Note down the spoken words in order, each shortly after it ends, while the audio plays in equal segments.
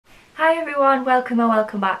Hi everyone, welcome or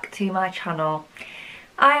welcome back to my channel.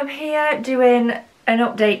 I am here doing an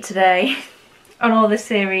update today on all the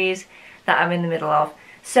series that I'm in the middle of.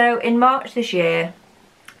 So in March this year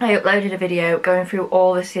I uploaded a video going through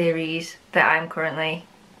all the series that I'm currently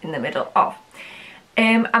in the middle of.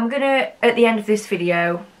 I'm gonna at the end of this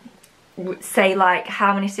video say like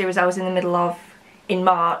how many series I was in the middle of in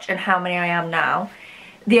March and how many I am now.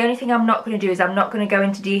 The only thing I'm not going to do is I'm not going to go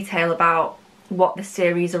into detail about what the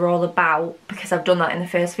series are all about because I've done that in the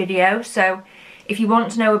first video. So if you want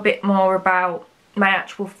to know a bit more about my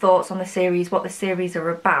actual thoughts on the series, what the series are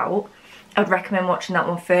about, I'd recommend watching that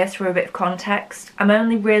one first for a bit of context. I'm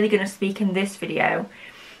only really going to speak in this video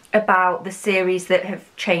about the series that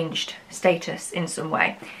have changed status in some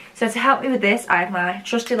way. So to help me with this, I have my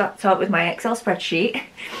trusty laptop with my Excel spreadsheet,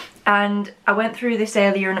 and I went through this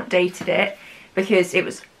earlier and updated it because it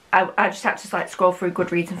was I just had to like scroll through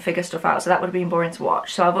Goodreads and figure stuff out, so that would have been boring to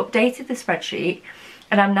watch. So I've updated the spreadsheet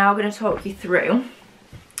and I'm now going to talk you through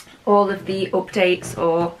all of the updates,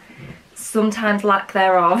 or sometimes lack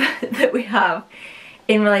thereof, that we have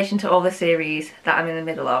in relation to all the series that I'm in the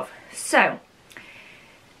middle of. So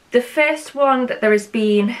the first one that there has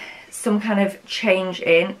been some kind of change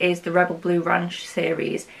in is the Rebel Blue Ranch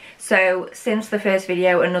series. So since the first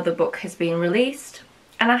video, another book has been released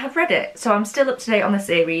and I have read it. So I'm still up to date on the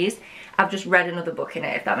series. I've just read another book in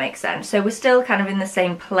it, if that makes sense. So we're still kind of in the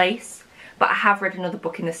same place, but I have read another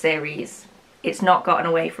book in the series. It's not gotten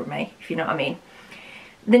away from me, if you know what I mean.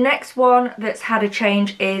 The next one that's had a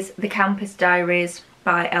change is The Campus Diaries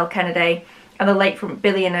by Elle Kennedy and the Lakefront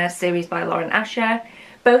Billionaire series by Lauren Asher.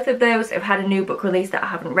 Both of those have had a new book release that I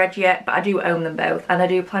haven't read yet, but I do own them both and I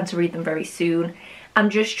do plan to read them very soon.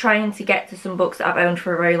 I'm just trying to get to some books that I've owned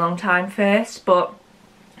for a very long time first, but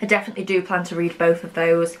I definitely do plan to read both of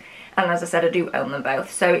those, and as I said, I do own them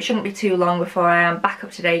both, so it shouldn't be too long before I am back up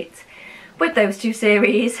to date with those two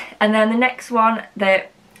series. And then the next one that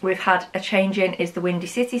we've had a change in is the Windy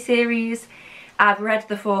City series. I've read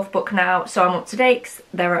the fourth book now, so I'm up to date 'cause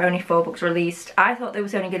there are only 4 books released. I thought there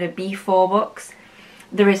was only going to be 4 books.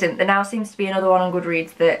 There isn't. There now seems to be another one on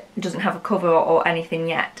Goodreads that doesn't have a cover or anything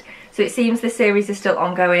yet. So it seems the series is still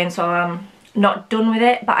ongoing, so I'm not done with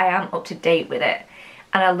it, but I am up to date with it.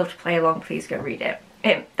 And I'd love to play along, please go read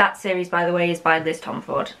it. That series, by the way, is by Liz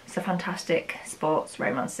Tomford. It's a fantastic sports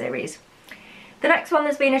romance series. The next one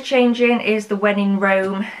there's been a change in is the When in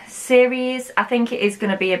Rome series. I think it is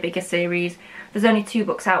going to be a bigger series. There's only 2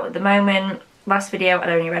 books out at the moment. Last video I'd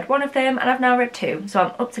only read 1 of them and I've now read 2. So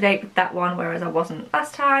I'm up to date with that one, whereas I wasn't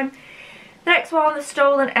last time. The next one, The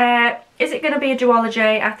Stolen Heir. Is it going to be a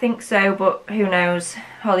duology? I think so, but who knows.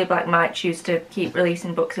 Holly Black might choose to keep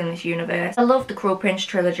releasing books in this universe. I love the Cruel Prince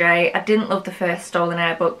trilogy. I didn't love the first Stolen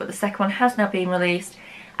Heir book, but the second one has now been released.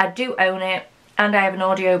 I do own it, and I have an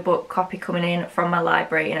audiobook copy coming in from my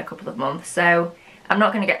library in a couple of months, so I'm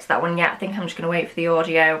not going to get to that one yet. I think I'm just going to wait for the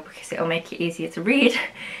audio because it'll make it easier to read,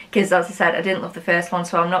 because as I said, I didn't love the first one,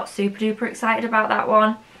 so I'm not super duper excited about that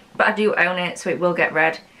one, but I do own it, so it will get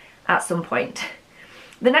read at some point.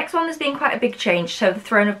 The next one, there's been quite a big change, so the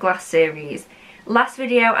Throne of Glass series. Last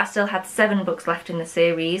video I still had 7 books left in the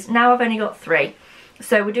series, now I've only got 3.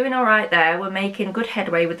 So we're doing alright there, we're making good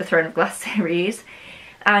headway with the Throne of Glass series.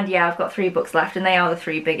 And yeah, I've got 3 books left and they are the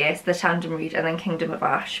 3 biggest, The Tandem Read and then Kingdom of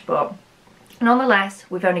Ash, but nonetheless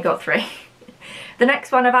we've only got 3. The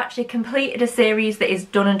next one, I've actually completed a series that is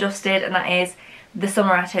done and dusted, and that is the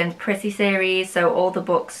Summer I Turned Pretty series. So all the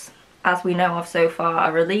books as we know of so far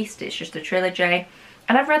are released, it's just a trilogy.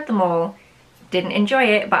 And I've read them all. Didn't enjoy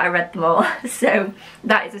it, but I read them all. So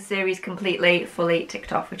that is a series completely, fully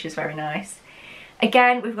ticked off, which is very nice.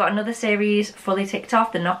 Again, we've got another series fully ticked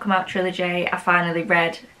off, the Knock 'Em Out trilogy. I finally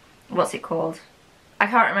read, what's it called? I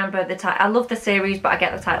can't remember the title. I love the series, but I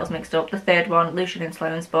get the titles mixed up. The third one, Lucian and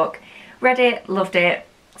Sloane's book. Read it, loved it.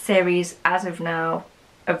 Series, as of now,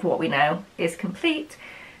 of what we know, is complete.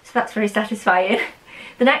 So that's very satisfying.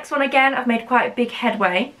 The next one, again, I've made quite a big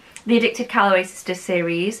headway. The Addicted Calloway Sisters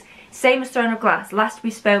series. Same as Throne of Glass. Last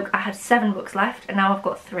we spoke I had 7 books left and now I've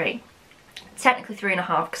got 3. Technically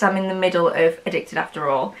 3.5 because I'm in the middle of Addicted After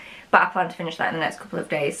All, but I plan to finish that in the next couple of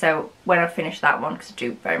days. So when I finish that one, because I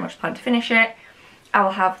do very much plan to finish it, I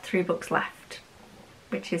will have 3 books left,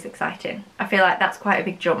 which is exciting. I feel like that's quite a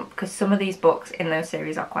big jump because some of these books in those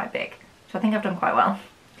series are quite big. So I think I've done quite well.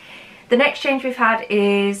 The next change we've had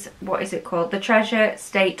is, what is it called? The Treasure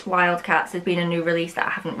State Wildcats. There's been a new release that I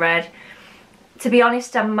haven't read. To be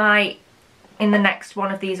honest, I might, in the next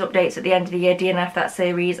one of these updates at the end of the year, DNF that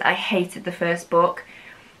series. I hated the first book,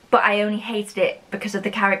 but I only hated it because of the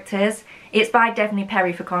characters. It's by Devney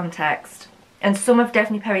Perry for context. And some of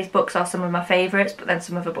Daphne Perry's books are some of my favourites, but then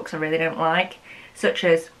some of her books I really don't like, such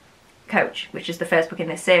as Coach, which is the first book in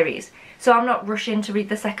this series. So I'm not rushing to read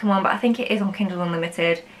the second one, but I think it is on Kindle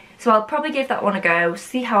Unlimited. So I'll probably give that one a go,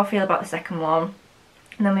 see how I feel about the second one,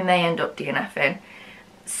 and then we may end up DNFing.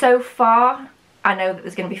 So far, I know that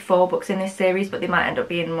there's going to be 4 books in this series, but they might end up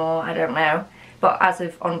being more, I don't know. But as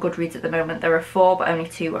of on Goodreads at the moment, there are 4, but only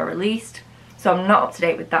 2 are released. So I'm not up to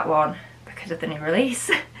date with that one because of the new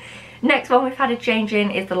release. Next one we've had a change in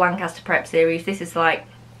is the Lancaster Prep series. This is like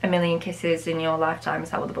A Million Kisses in Your Lifetime, is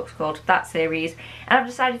that what the book's called? That series. And I've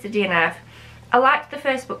decided to DNF. I liked the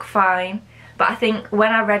first book fine, but I think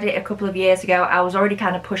when I read it a couple of years ago, I was already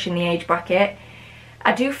kind of pushing the age bracket.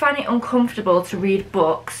 I do find it uncomfortable to read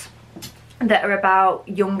books that are about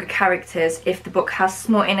younger characters if the book has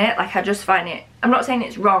smut in it. Like, I just find it, I'm not saying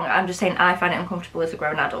it's wrong, I'm just saying I find it uncomfortable as a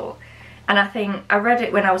grown adult. And I think I read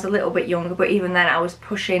it when I was a little bit younger, but even then I was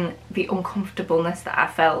pushing the uncomfortableness that I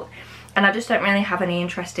felt. And I just don't really have any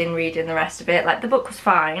interest in reading the rest of it. Like, the book was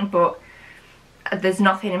fine, but there's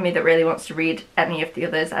nothing in me that really wants to read any of the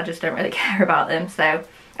others. I just don't really care about them. So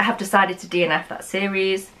I have decided to DNF that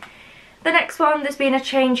series. The next one there's been a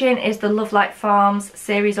change in is the Love Light Farms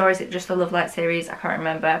series, or is it just the Love Light series? I can't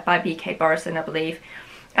remember, by B.K. Borison, I believe.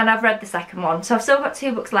 And I've read the second one. So I've still got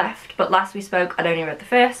 2 books left, but last we spoke I'd only read the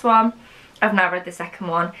first one. I've now read the second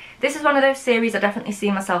one. This is one of those series I definitely see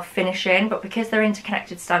myself finishing, but because they're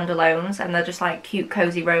interconnected standalones and they're just like cute,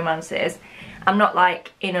 cozy romances, I'm not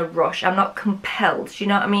like in a rush. I'm not compelled, do you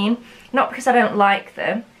know what I mean? Not because I don't like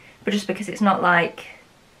them, but just because it's not like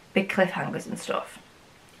big cliffhangers and stuff.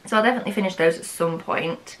 So I'll definitely finish those at some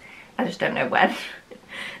point. I just don't know when.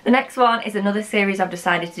 The next one is another series I've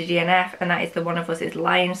decided to DNF, and that is the One of Us is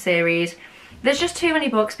Lying series. There's just too many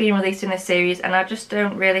books being released in this series and I just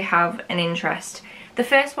don't really have an interest. The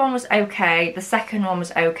first one was okay, the second one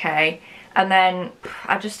was okay, and then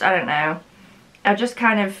I don't know. I just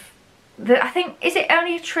kind of, I think, is it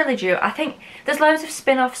only a trilogy? I think there's loads of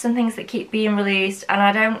spin-offs and things that keep being released, and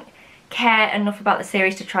I don't care enough about the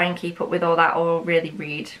series to try and keep up with all that or really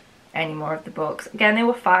read any more of the books. Again, they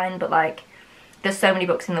were fine, but like, there's so many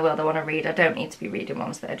books in the world I want to read. I don't need to be reading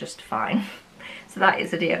ones that are just fine. So that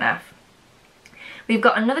is a DNF. We've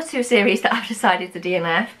got another 2 series that I've decided to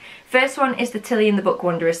DNF. First one is the Tilly and the Book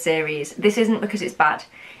Wanderers series. This isn't because it's bad.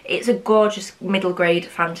 It's a gorgeous middle grade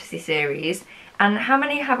fantasy series. And how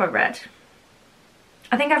many have I read?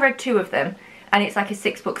 I think I've read 2 of them. And it's like a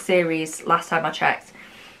 6-book series last time I checked.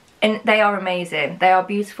 And they are amazing. They are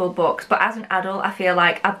beautiful books. But as an adult, I feel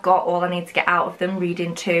like I've got all I need to get out of them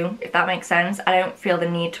reading 2, if that makes sense. I don't feel the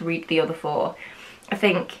need to read the other 4. I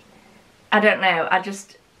think, I don't know,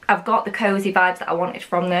 I've got the cozy vibes that I wanted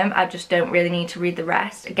from them. I just don't really need to read the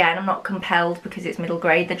rest. Again, I'm not compelled because it's middle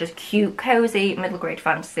grade. They're just cute, cozy, middle grade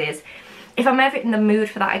fantasies. If I'm ever in the mood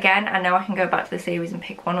for that again, I know I can go back to the series and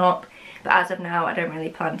pick one up. But as of now, I don't really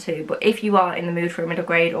plan to. But if you are in the mood for a middle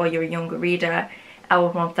grade or you're a younger reader, I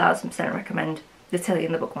would 1000% recommend the Tilly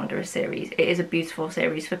and the Book Wanderers series. It is a beautiful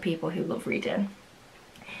series for people who love reading.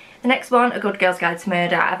 The next one, A Good Girl's Guide to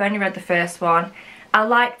Murder. I've only read the first one. I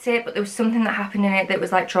liked it, but there was something that happened in it that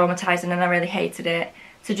was like traumatising and I really hated it,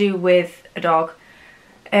 to do with a dog.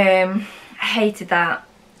 I hated that,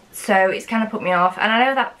 so it's kind of put me off. And I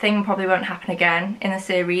know that thing probably won't happen again in the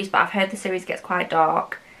series, but I've heard the series gets quite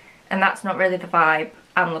dark and that's not really the vibe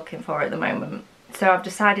I'm looking for at the moment. So I've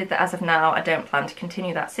decided that as of now I don't plan to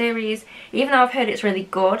continue that series. Even though I've heard it's really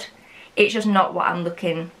good, it's just not what I'm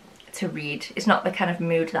looking to read. It's not the kind of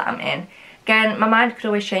mood that I'm in. Again, my mind could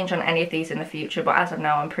always change on any of these in the future, but as of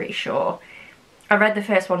now I'm pretty sure. I read the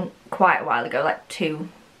first one quite a while ago, like two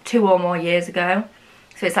or more years ago.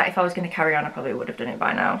 So it's like if I was going to carry on I probably would have done it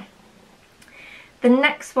by now. The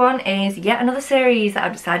next one is yet another series that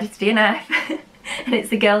I've decided to DNF. And it's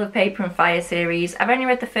the Girl of Paper and Fire series. I've only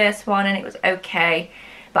read the first one and it was okay,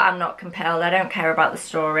 but I'm not compelled. I don't care about the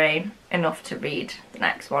story enough to read the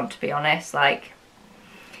next one, to be honest. Like,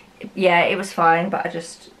 yeah, it was fine, but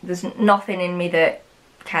there's nothing in me that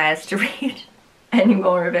cares to read any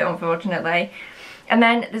more of it, unfortunately. And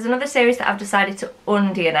then there's another series that I've decided to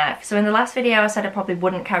un-DNF. So in the last video I said I probably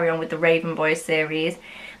wouldn't carry on with the Raven Boys series,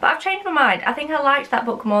 but I've changed my mind. I think I liked that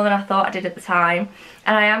book more than I thought I did at the time,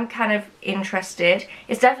 and I am kind of interested.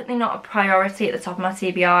 It's definitely not a priority at the top of my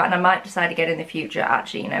TBR, and I might decide again in the future,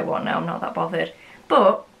 actually, you know what, no, I'm not that bothered.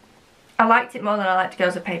 But I liked it more than I liked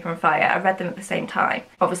Girls of Paper and Fire. I read them at the same time.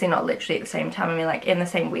 Obviously not literally at the same time, I mean like in the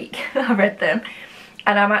same week I read them.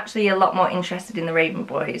 And I'm actually a lot more interested in the Raven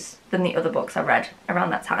Boys than the other books I read around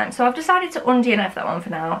that time. So I've decided to un-DNF that one for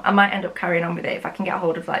now. I might end up carrying on with it if I can get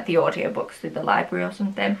hold of like the audiobooks through the library or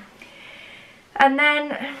something. And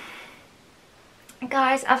then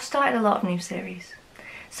Guys, I've started a lot of new series.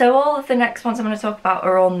 So all of the next ones I'm going to talk about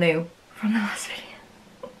are all new from the last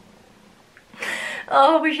video.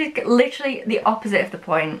 Oh, which is literally the opposite of the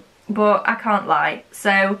point, but I can't lie.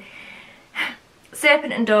 So,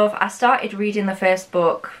 Serpent and Dove, I started reading the first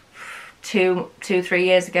book 3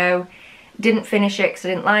 years ago. Didn't finish it because I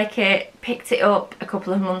didn't like it. Picked it up a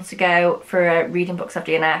couple of months ago for reading books I've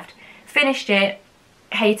DNF'd. Finished it,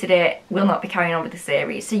 hated it, will not be carrying on with the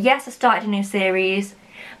series. So yes, I started a new series,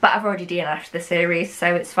 but I've already DNF'd the series,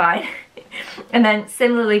 so it's fine. And then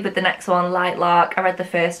similarly with the next one, Light Lark, I read the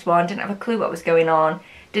first one, didn't have a clue what was going on,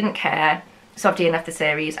 didn't care, so I've DNF'd the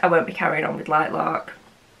series. I won't be carrying on with Light Lark.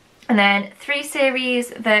 And then 3 series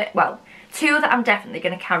that, well, 2 that I'm definitely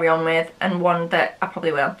going to carry on with, and 1 that I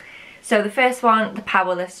probably will. So the first one, the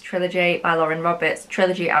Powerless trilogy by Lauren Roberts,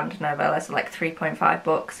 trilogy and novella, so like 3.5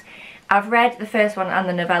 books. I've read the first one and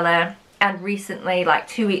the novella, and recently, like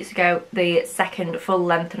 2 weeks ago, the second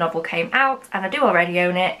full-length novel came out, and I do already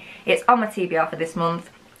own it. It's on my TBR for this month,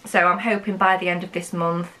 so I'm hoping by the end of this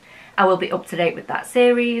month I will be up to date with that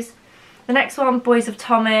series. The next one, Boys of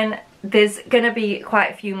Tommen, there's going to be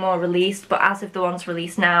quite a few more released, but as of the ones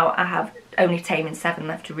released now, I have only Taming 7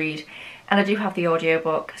 left to read. And I do have the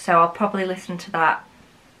audiobook, so I'll probably listen to that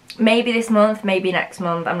maybe this month, maybe next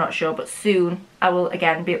month, I'm not sure, but soon I will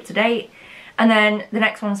again be up to date. And then the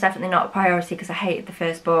next one's definitely not a priority because I hated the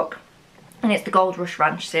first book, and it's the Gold Rush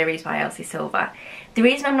Ranch series by Elsie Silver. The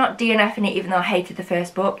reason I'm not DNFing it even though I hated the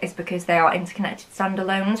first book is because they are interconnected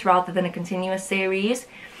standalones rather than a continuous series.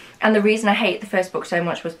 And the reason I hate the first book so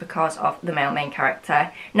much was because of the male main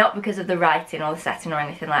character, not because of the writing or the setting or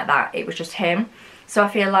anything like that, it was just him. So I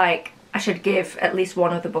feel like I should give at least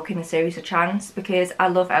one other book in the series a chance because I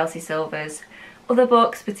love Elsie Silver's other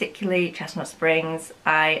books, particularly Chestnut Springs.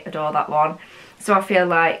 I adore that one. So I feel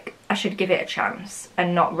like I should give it a chance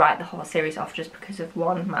and not write the whole series off just because of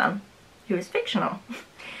one man who is fictional.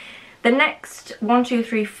 The next 1, 2,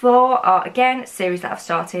 3, 4 are again series that I've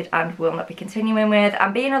started and will not be continuing with.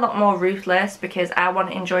 I'm being a lot more ruthless because I want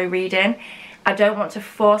to enjoy reading. I don't want to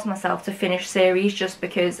force myself to finish series just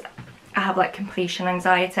because I have like completion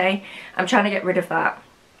anxiety. I'm trying to get rid of that.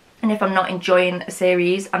 And if I'm not enjoying a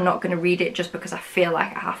series, I'm not going to read it just because I feel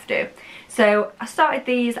like I have to. So I started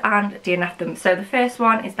these and DNF'd them. So the first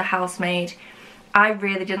one is The Housemaid. I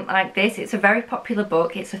really didn't like this. It's a very popular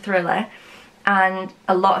book. It's a thriller. And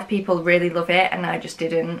a lot of people really love it and I just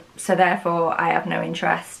didn't. So therefore I have no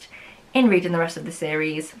interest in reading the rest of the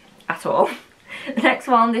series at all. The next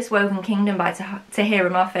one, This Woven Kingdom by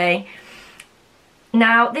Tahereh Mafi.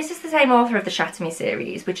 Now, this is the same author of the Shatter Me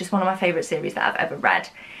series, which is one of my favourite series that I've ever read.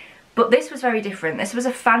 But this was very different. This was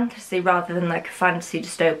a fantasy rather than like a fantasy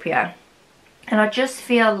dystopia. And I just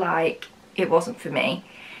feel like it wasn't for me.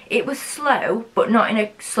 It was slow, but not in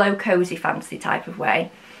a slow, cosy fantasy type of way.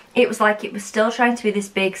 It was like it was still trying to be this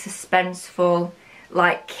big, suspenseful,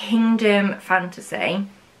 like kingdom fantasy.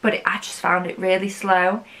 But I just found it really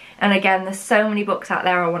slow. And again, there's so many books out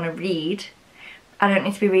there I want to read. I don't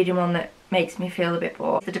need to be reading one that makes me feel a bit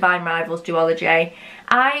bored. The Divine Rivals duology.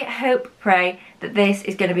 I hope, pray, that this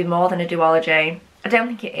is going to be more than a duology. I don't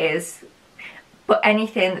think it is. But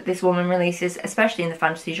anything that this woman releases, especially in the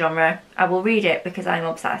fantasy genre, I will read it because I'm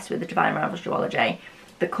obsessed with the Divine Rivals duology.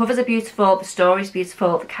 The covers are beautiful, the story's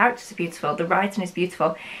beautiful, the characters are beautiful, the writing is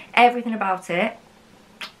beautiful. Everything about it,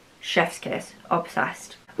 chef's kiss,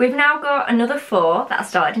 obsessed. We've now got another 4 that I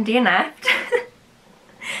started in DNF'd.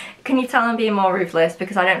 Can you tell I'm being more ruthless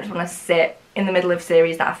because I don't just want to sit in the middle of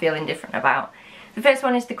series that I feel indifferent about. The first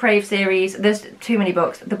one is the Crave series. There's too many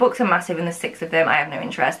books. The books are massive and there's 6 of them. I have no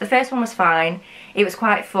interest. The first one was fine. It was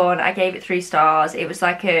quite fun. I gave it 3 stars. It was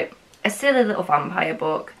like a silly little vampire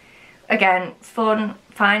book. Again, fun,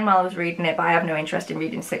 fine while I was reading it, but I have no interest in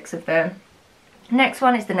reading 6 of them. Next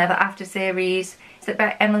one is the Never After series. It's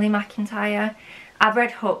by Emily McIntyre. I've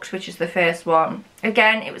read Hooked, which is the first one.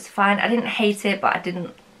 Again, it was fine. I didn't hate it, but I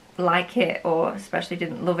didn't like it or especially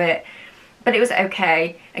didn't love it. But it was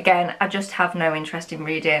okay. Again, I just have no interest in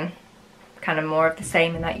reading kind of more of the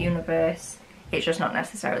same in that universe. It's just not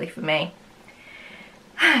necessarily for me.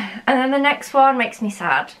 And then the next one makes me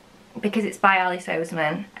sad because it's by Alice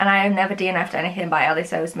Oseman and I have never DNF'd anything by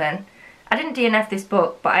Alice Oseman. I didn't DNF this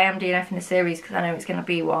book, but I am DNFing the series because I know it's going to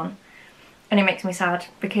be one. And it makes me sad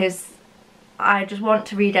because I just want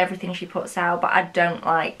to read everything she puts out, but I don't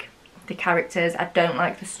like the characters, I don't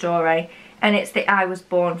like the story. And it's the I Was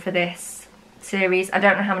Born for This series. I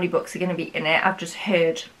don't know how many books are going to be in it. I've just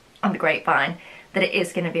heard on the grapevine that it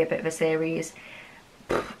is going to be a bit of a series.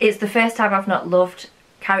 It's the first time I've not loved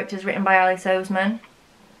characters written by Alice Oseman.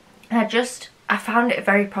 And I found it a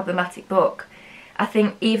very problematic book. I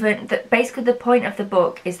think even that basically the point of the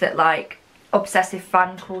book is that like obsessive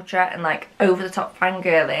fan culture and like over the top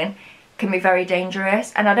fangirling can be very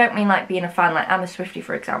dangerous. And I don't mean like being a fan like I'm a Swiftie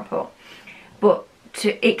for example, but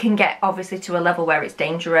it can get obviously to a level where it's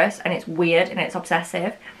dangerous and it's weird and it's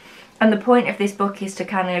obsessive. And the point of this book is to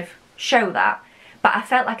kind of show that. But I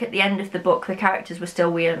felt like at the end of the book the characters were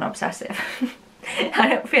still weird and obsessive. I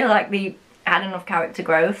don't feel like they had enough character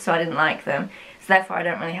growth, so I didn't like them. So therefore I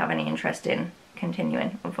don't really have any interest in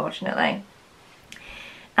continuing, unfortunately.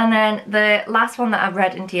 And then the last one that I've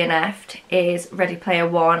read and DNF'd is Ready Player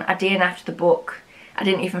One. I DNF'd the book. I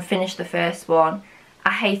didn't even finish the first one. I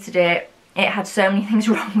hated it. It had so many things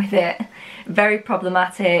wrong with it. Very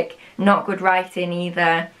problematic, not good writing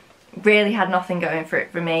either. Really had nothing going for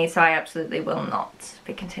it for me, so I absolutely will not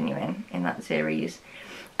be continuing in that series.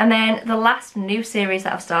 And then the last new series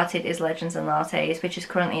that I've started is Legends and Lattes, which is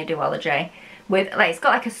currently a duology. With like, it's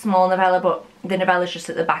got like a small novella, but the novella's just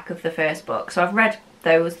at the back of the first book. So I've read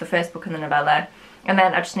those, the first book and the novella, and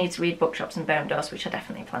then I just need to read Bookshops and Bone Dust, which I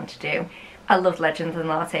definitely plan to do. I loved Legends and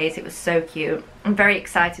Lattes, it was so cute. I'm very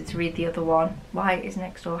excited to read the other one. Why is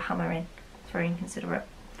next door hammering? It's very inconsiderate.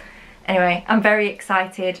 Anyway, I'm very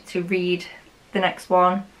excited to read the next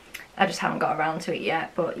one. I just haven't got around to it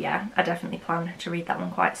yet, but yeah, I definitely plan to read that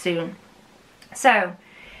one quite soon. So,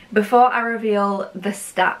 before I reveal the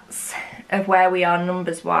stats of where we are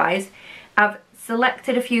numbers wise, I've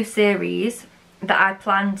selected a few series that I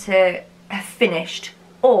plan to have finished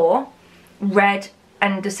or read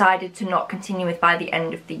and decided to not continue with by the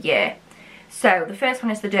end of the year. So the first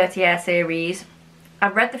one is the Dirty Air series.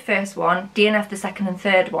 I've read the first one, DNF'd the second and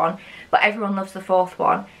third one, but everyone loves the fourth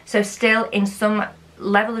one. So still in some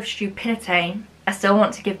level of stupidity, I still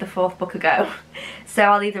want to give the fourth book a go. So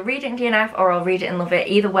I'll either read it in DNF or I'll read it and love it.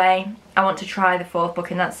 Either way, I want to try the fourth book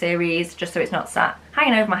in that series just so it's not sat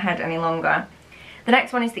hanging over my head any longer. The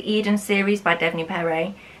next one is the Eden series by Devney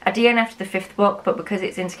Perry. I DNF'd the fifth book, but because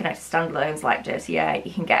it's interconnected standalones like Dirty Air,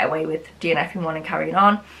 you can get away with DNFing one and carrying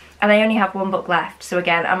on. And I only have one book left, so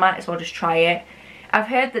again, I might as well just try it. I've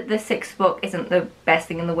heard that the sixth book isn't the best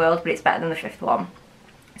thing in the world, but it's better than the fifth one.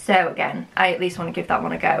 So again, I at least want to give that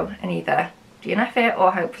one a go and either DNF it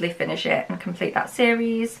or hopefully finish it and complete that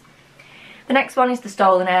series. The next one is The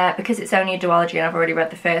Stolen Heir. Because it's only a duology and I've already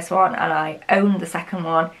read the first one and I own the second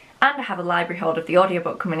one and I have a library hold of the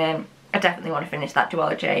audiobook coming in, I definitely want to finish that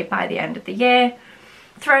duology by the end of the year.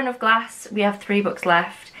 Throne of Glass, we have 3 books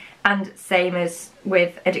left, and same as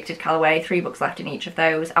with Addicted Callaway, 3 books left in each of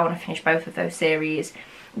those. I want to finish both of those series.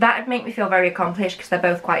 That would make me feel very accomplished because they're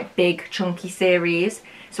both quite big, chunky series,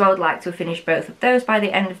 so I would like to finish both of those by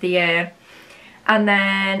the end of the year. And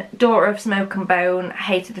then Daughter of Smoke and Bone, I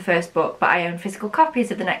hated the first book, but I own physical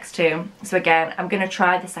copies of the next 2, so again, I'm going to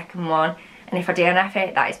try the second one, and if I DNF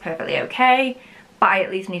it, that is perfectly okay, but I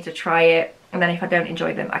at least need to try it, and then if I don't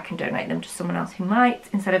enjoy them, I can donate them to someone else who might,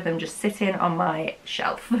 instead of them just sitting on my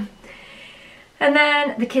shelf. And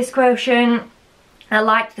then The Kiss Quotient, I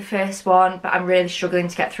liked the first one, but I'm really struggling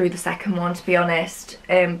to get through the second one, to be honest.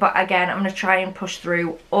 But again, I'm going to try and push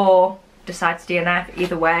through or decide to DNF.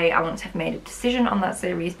 Either way, I want to have made a decision on that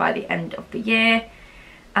series by the end of the year.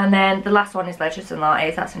 And then the last one is Legends and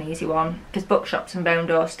Lattes. That's an easy one, because Bookshops and Bone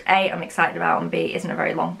Dust, A, I'm excited about, and B, isn't a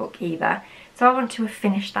very long book either. So I want to have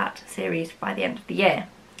finished that series by the end of the year.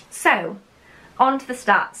 So, on to the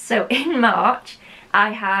stats. So in March,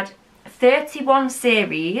 I had 31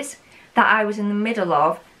 series that I was in the middle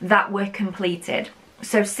of that were completed.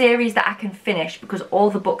 So series that I can finish because all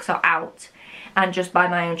the books are out and just by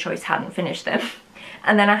my own choice hadn't finished them.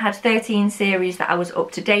 And then I had 13 series that I was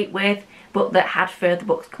up to date with, but that had further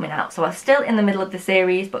books coming out. So I was still in the middle of the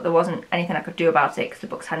series, but there wasn't anything I could do about it because the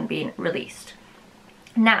books hadn't been released.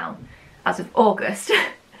 Now, as of August,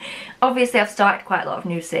 obviously I've started quite a lot of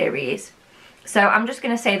new series. So I'm just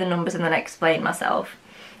going to say the numbers and then explain myself.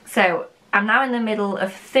 So I'm now in the middle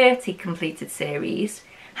of 30 completed series.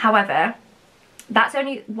 However, that's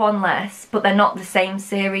only one less, but they're not the same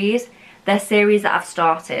series. They're series that I've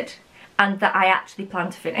started and that I actually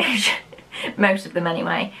plan to finish. Most of them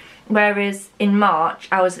anyway. Whereas in March,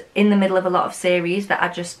 I was in the middle of a lot of series that I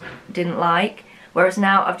just didn't like. Whereas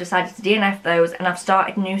now I've decided to DNF those and I've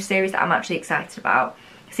started new series that I'm actually excited about.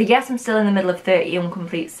 So yes, I'm still in the middle of 30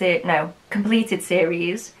 completed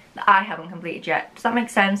series that I haven't completed yet. Does that make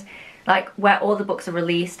sense? Like where all the books are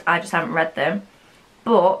released, I just haven't read them.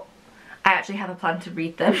 But I actually have a plan to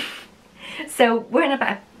read them. So we're in a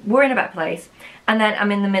better place. And then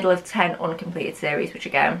I'm in the middle of 10 uncompleted series, which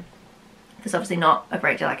again, there's obviously not a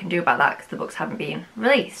great deal I can do about that because the books haven't been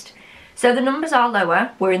released. So the numbers are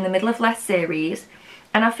lower, we're in the middle of less series,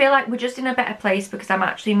 And I feel like we're just in a better place because I'm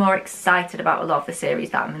actually more excited about a lot of the series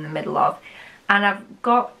that I'm in the middle of. And I've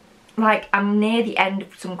got, like, I'm near the end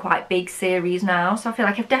of some quite big series now, so I feel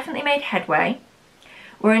like I've definitely made headway.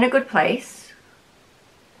 We're in a good place.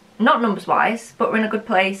 Not numbers wise, but we're in a good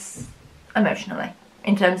place emotionally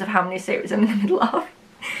in terms of how many series I'm in the middle of.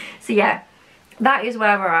 So yeah, that is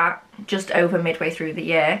where we're at, just over midway through the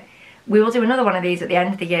year. We will do another one of these at the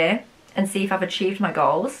end of the year and see if I've achieved my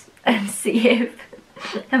goals and see if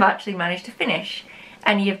I've actually managed to finish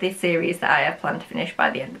any of this series that I have planned to finish by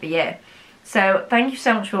the end of the year. So thank you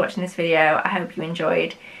so much for watching this video. I hope you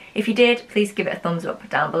enjoyed. If you did, please give it a thumbs up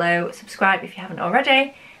down below, subscribe if you haven't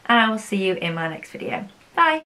already, and I will see you in my next video. Bye!